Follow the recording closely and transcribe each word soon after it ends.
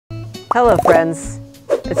Hello friends,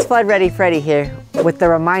 it's Flood Ready Freddy here with the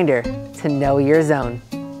reminder to know your zone.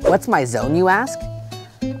 What's my zone, you ask?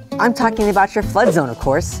 I'm talking about your flood zone, of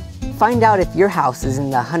course. Find out if your house is in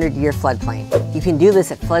the 100-year floodplain. You can do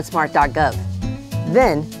this at floodsmart.gov.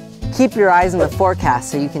 Then, keep your eyes on the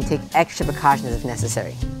forecast so you can take extra precautions if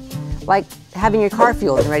necessary. Like having your car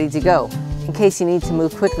fueled and ready to go, in case you need to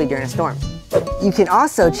move quickly during a storm. You can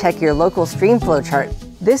also check your local stream flow chart.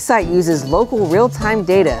 This site uses local real-time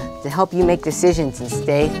data to help you make decisions and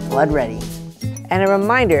stay flood ready. And a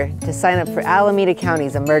reminder to sign up for Alameda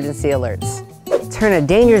County's emergency alerts. Turn a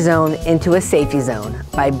danger zone into a safety zone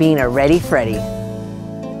by being a Ready Freddy.